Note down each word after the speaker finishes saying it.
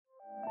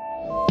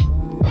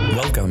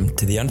Welcome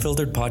to the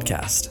Unfiltered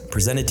Podcast,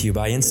 presented to you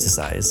by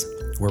Instasize,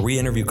 where we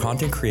interview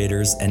content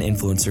creators and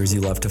influencers you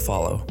love to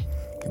follow.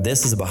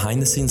 This is a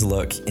behind-the-scenes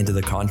look into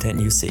the content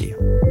you see.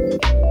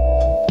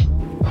 All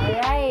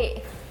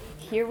right,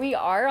 here we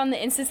are on the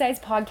Instasize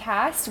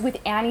podcast with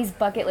Annie's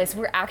bucket list.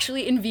 We're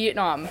actually in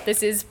Vietnam.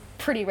 This is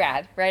pretty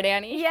rad, right,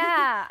 Annie?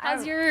 Yeah.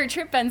 How's your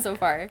trip been so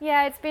far?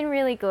 Yeah, it's been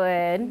really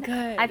good.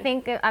 Good. I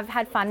think I've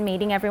had fun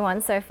meeting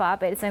everyone so far,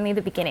 but it's only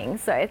the beginning,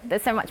 so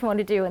there's so much more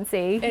to do and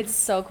see. It's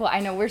so cool.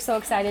 I know we're so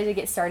excited to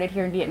get started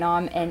here in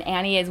Vietnam, and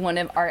Annie is one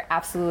of our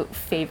absolute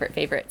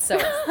favorites. So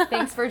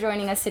thanks for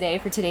joining us today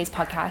for today's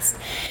podcast.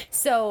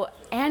 So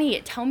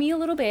Annie, tell me a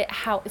little bit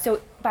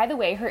by the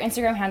way, her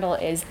Instagram handle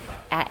is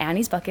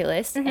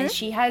 @Annie'sBucketList, and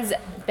she has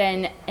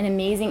been an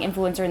amazing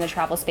influencer in the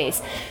travel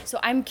space. So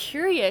I'm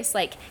curious,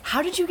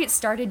 how did you get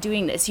started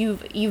doing this?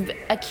 You've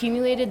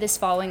accumulated this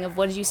following of,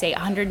 what did you say,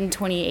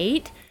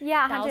 128?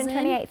 Yeah,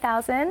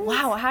 128,000.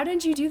 Wow, how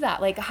did you do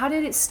that? How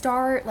did it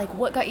start?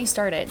 What got you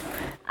started?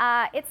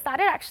 It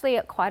started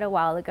actually quite a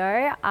while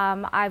ago.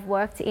 I've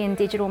worked in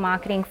digital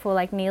marketing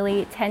for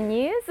nearly 10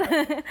 years.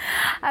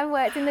 I've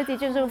worked in the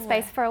digital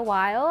space for a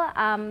while,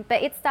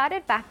 but it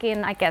started back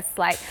in,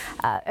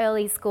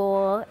 early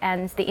school,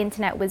 and the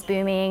internet was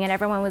booming and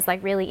everyone was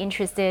really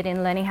interested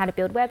in learning how to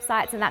build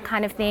websites and that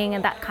kind of thing,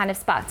 and that kind of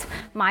sparked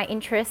my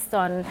interest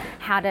on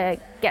how to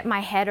get my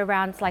head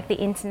around the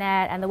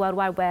internet and the World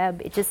Wide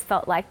Web. It just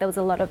felt like there was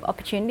a lot of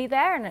opportunity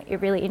there, and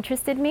it really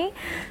interested me.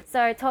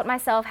 So I taught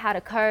myself how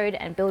to code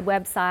and build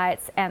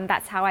websites, and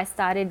that's how I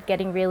started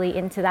getting really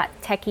into that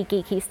techie,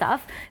 geeky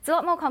stuff. It's a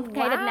lot more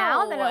complicated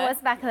now than it was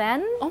back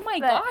then. Oh my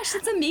gosh,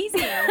 that's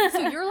amazing.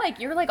 So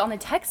you're on the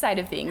tech side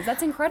of things.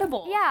 That's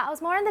incredible. Yeah, I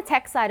was more on the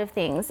tech side of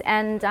things,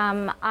 and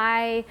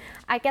I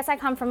guess I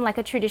come from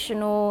a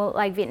traditional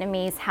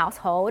Vietnamese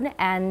household,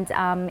 and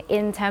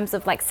in terms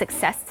of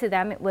success to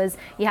them, it was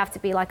you have to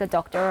be a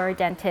doctor or a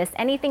dentist.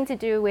 Anything to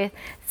do with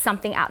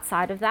something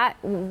outside of that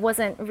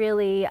wasn't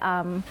really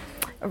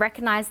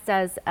recognized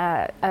as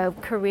a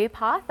career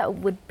path that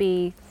would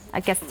be,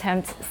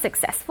 termed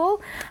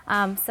successful.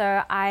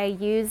 So I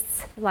used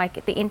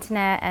the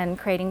internet and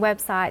creating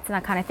websites and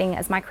that kind of thing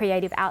as my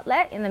creative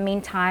outlet. In the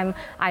meantime,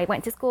 I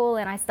went to school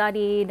and I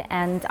studied,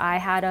 and I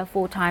had a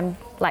full-time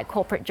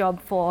corporate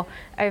job for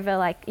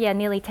over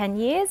nearly 10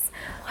 years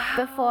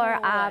before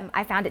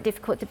I found it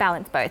difficult to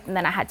balance both, and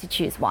then I had to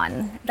choose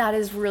one. That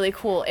is really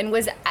cool. And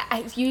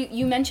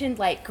you mentioned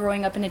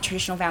growing up in a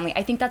traditional family.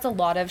 I think that's a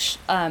lot of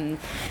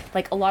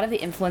a lot of the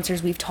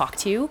influencers we've talked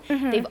to.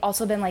 They've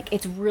also been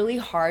it's really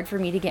hard for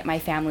me to get my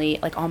family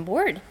on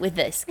board with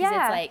this,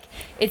 because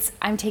it's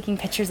I'm taking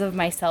pictures of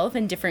myself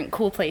in different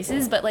cool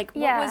places, but what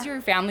was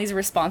your family's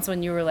response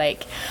when you were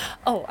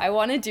oh, I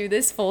want to do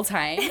this full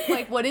time?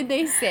 What did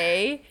they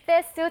say?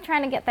 They're still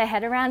trying to get their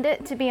head around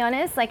it, to be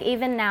honest.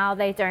 Even now,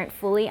 they don't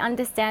fully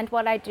understand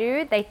what I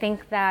do. They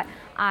think that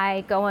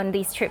I go on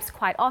these trips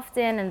quite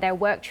often, and they're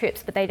work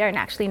trips, but they don't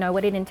actually know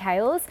what it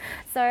entails.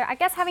 So I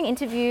guess having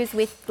interviews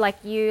with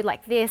you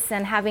like this,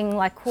 and having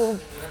cool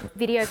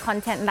video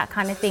content and that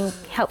kind of thing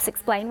helps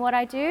explain what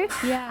I do.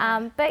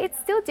 Yeah. But it's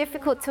still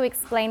difficult to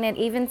explain it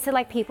even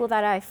to people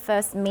that I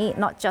first meet,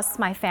 not just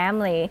my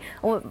family.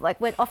 Or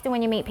often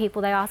when you meet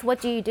people, they ask, what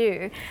do you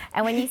do?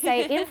 And when you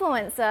say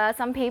influencer,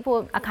 some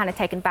people are kind of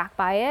taken back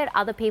by it.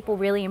 Other people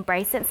really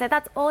embrace it and say,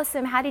 that's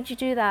awesome, how did you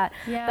do that?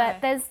 Yeah.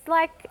 But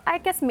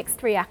there's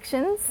mixed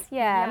reactions.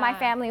 Yeah, my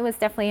family was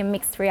definitely a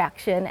mixed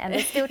reaction, and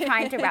they're still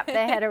trying to wrap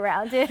their head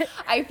around it.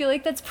 I feel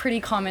that's pretty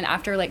common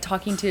after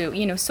talking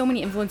to so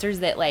many influencers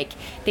that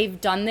they've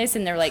done this,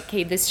 and they're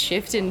okay, this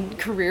shift in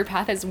career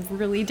path is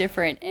really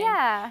different. And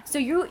yeah. So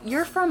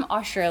you're from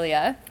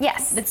Australia.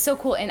 Yes. That's so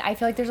cool, and I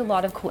feel there's a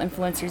lot of cool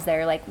influencers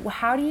there.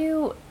 How do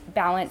you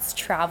balance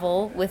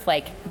travel with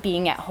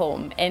being at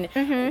home, and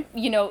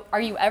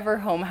are you ever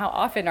home? How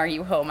often are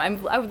you home?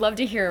 I would love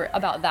to hear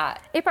about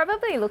that. It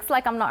probably looks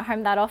like I'm not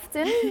home that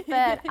often,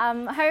 but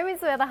home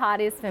is where the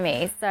heart is for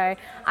me. So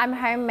I'm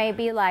home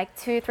maybe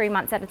 2-3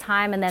 months at a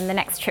time, and then the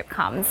next trip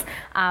comes.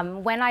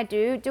 When I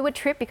do a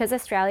trip, because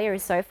Australia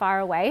is so far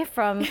away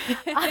from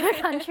other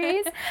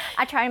countries,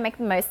 I try to make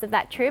the most of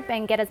that trip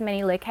and get as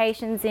many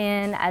locations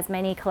in, as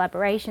many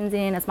collaborations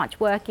in, as much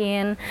work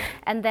in,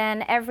 and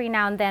then every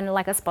now and then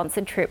a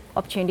sponsored trip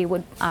opportunity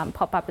would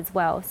pop up as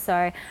well.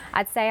 So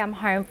I'd say I'm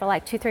home for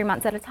 2-3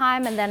 months at a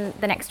time, and then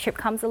the next trip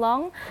comes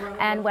along.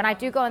 And when I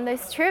do go on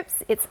those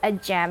trips, it's a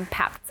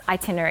jam-packed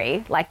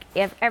itinerary.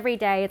 Every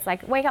day it's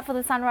wake up for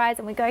the sunrise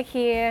and we go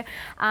here.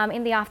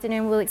 In the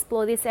afternoon we'll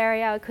explore this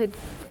area. I could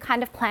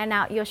kind of plan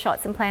out your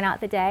shots and plan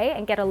out the day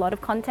and get a lot of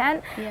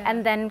content,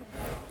 and then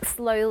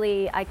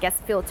slowly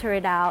filter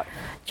it out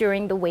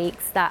during the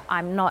weeks that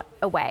I'm not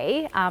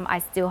away. I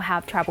still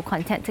have travel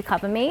content to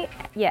cover me.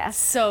 Yes.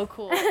 So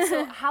cool.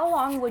 So how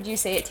long would you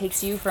say it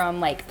takes you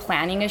from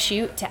planning a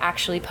shoot to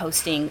actually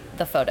posting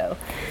the photo?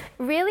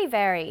 Really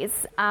varies.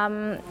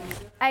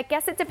 I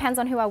guess it depends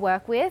on who I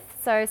work with.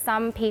 So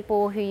some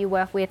people who you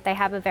work with, they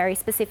have a very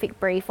specific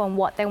brief on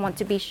what they want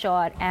to be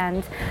shot,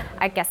 and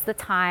I guess the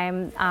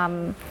time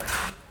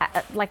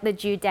like the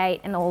due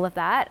date and all of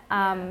that.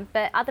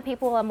 But other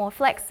people are more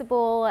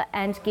flexible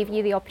and give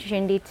you the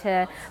opportunity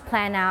to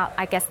plan out,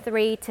 I guess,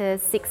 3 to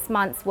 6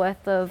 months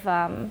worth of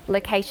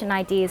location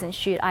ideas and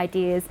shoot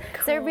ideas.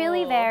 Cool. So it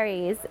really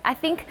varies. I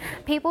think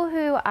people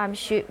who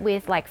shoot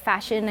with like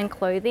fashion and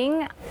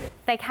clothing,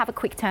 they have a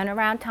quick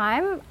turnaround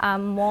time,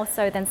 more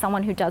so than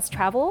someone who does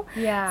travel.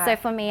 Yeah. So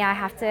for me, I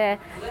have to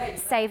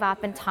save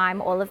up and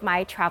time all of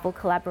my travel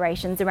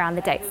collaborations around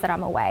the dates that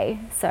I'm away.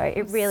 So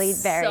it really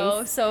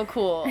varies. So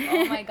cool.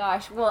 Oh my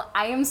gosh. Well,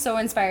 I am so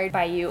inspired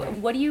by you.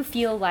 What do you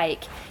feel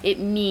like it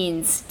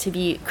means to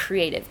be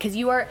creative? Because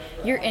you're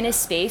in a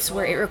space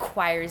where it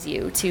requires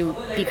you to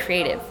be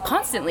creative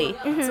constantly.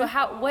 Mm-hmm. So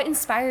what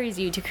inspires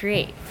you to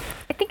create?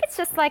 I think it's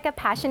just like a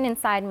passion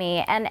inside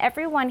me, and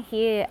everyone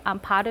here,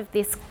 part of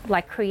this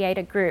like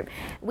creator group,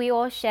 we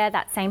all share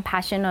that same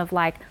passion of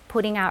like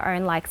putting our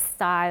own like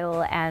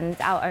style and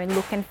our own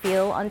look and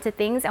feel onto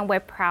things, and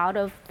we're proud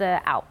of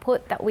the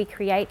output that we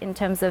create in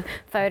terms of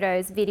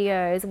photos,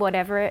 videos,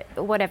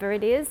 whatever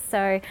it is.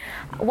 So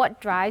what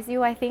drives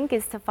you, I think,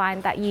 is to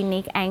find that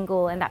unique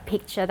angle and that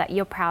picture that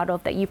you're proud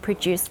of, that you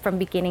produce from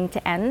beginning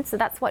to end. So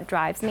that's what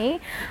drives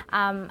me.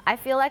 I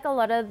feel like a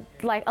lot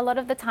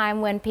of the time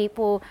when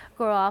people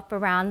grow up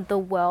around the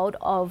world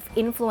of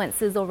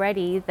influencers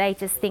already, they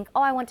just think,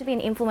 oh, I want to be an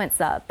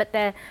influencer, but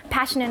they're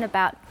passionate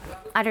about,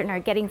 I don't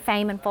know, getting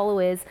fame and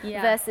followers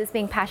versus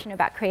being passionate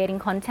about creating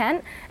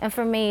content. And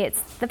for me,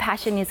 the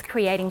passion is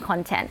creating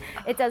content.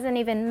 It doesn't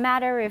even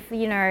matter if,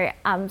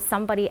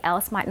 somebody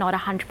else might not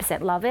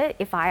 100% love it.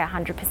 If I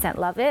 100%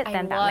 love it,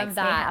 then that makes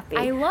me happy.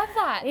 I love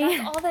that.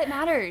 That's all that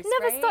matters.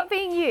 Never stop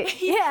being you.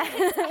 Yeah.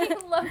 I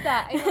love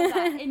that.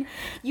 And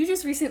you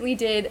just recently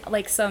did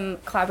like some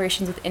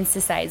collaborations with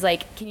InstaSize.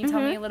 Like, can you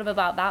tell me a little bit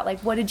about that? Like,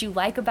 what did you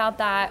like about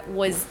that?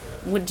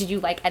 What did you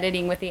like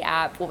editing with the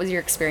app? What was your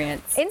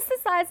experience?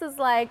 InstaSize was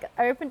like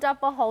opened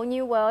up a whole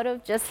new world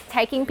of just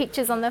taking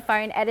pictures on the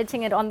phone,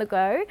 editing it on the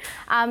go.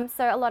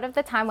 So a lot of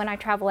the time when I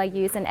travel, I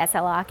use an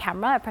SLR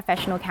camera, a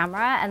professional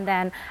camera, and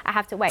then I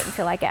have to wait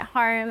until I get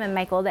home and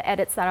make all the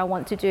edits that I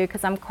want to do,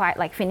 because I'm quite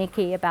like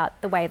finicky about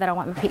the way that I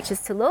want my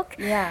pictures to look.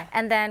 Yeah.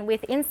 And then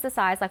with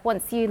InstaSize, like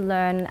once you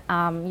learn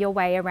your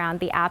way around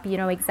the app, you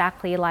know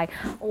exactly like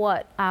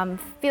what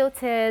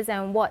filters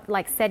and what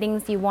like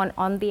settings you want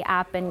on the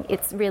app, and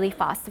it's really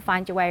fast to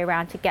find your way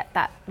around to get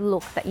that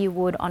look that you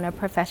would on a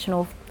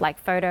professional like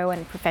photo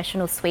and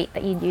professional suite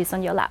that you'd use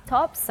on your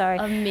laptop. So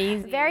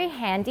amazing. Very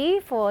handy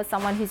for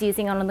someone who's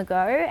using it on the go.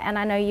 And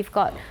I know you've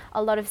got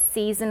a lot of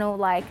seasonal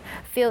like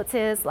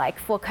filters, like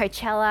for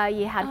Coachella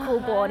you had cool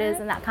borders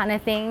and that kind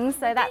of thing.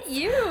 So that's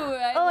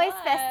always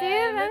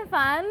festive and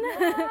fun.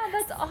 Yeah,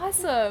 that's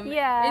awesome.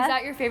 Yeah. Is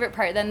that your favorite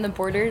part then, the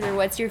borders, or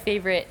what's your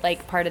favorite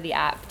like part of the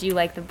app? Do you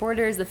like the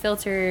borders, the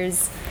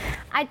filters?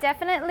 I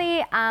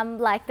definitely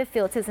like the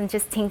filters and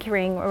just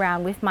tinkering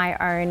around with my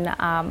own,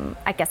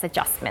 I guess,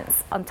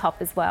 adjustments on top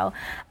as well.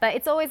 But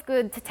it's always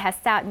good to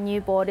test out new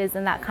borders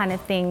and that kind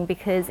of thing,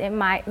 because it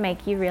might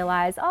make you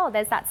realize, oh,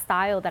 there's that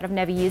style that I've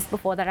never used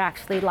before that I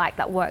actually like,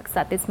 that works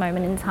at this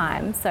moment in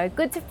time. So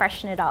good to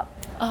freshen it up.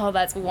 Oh,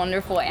 that's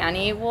wonderful,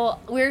 Annie.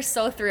 Well, we're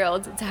so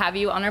thrilled to have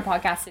you on our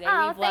podcast today.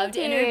 Oh, We've loved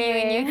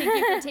interviewing you.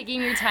 Thank you for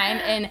taking your time,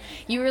 and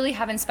you really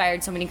have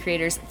inspired so many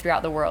creators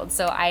throughout the world.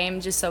 So I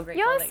am just so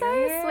grateful. You're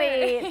so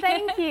sweet.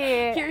 Thank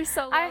you. You're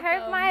so welcome. I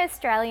hope my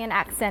Australian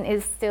accent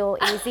is still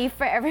easy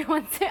for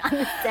everyone to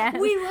understand.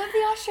 We love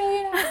the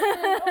Australian accent.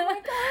 Oh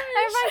my gosh.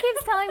 Everyone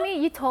keeps telling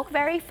me you talk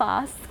very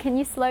fast. Can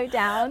you slow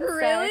down?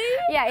 Really? So,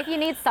 yeah, if you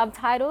need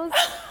subtitles,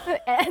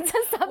 enter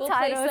subtitles we'll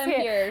place them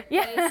here.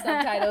 Yeah. Place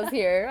subtitles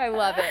here. I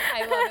love it.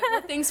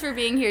 Well, thanks for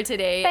being here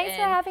today. Thanks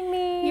for having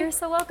me. You're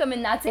so welcome.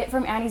 And that's it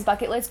from Annie's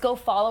Bucket List. Go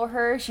follow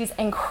her. She's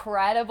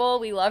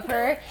incredible. We love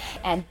her.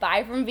 And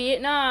bye from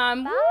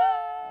Vietnam. Bye.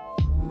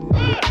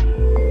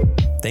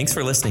 Thanks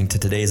for listening to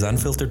today's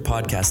Unfiltered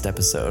podcast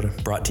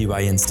episode, brought to you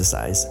by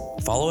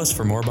InstaSize. Follow us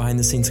for more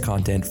behind-the-scenes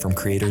content from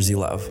creators you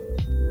love.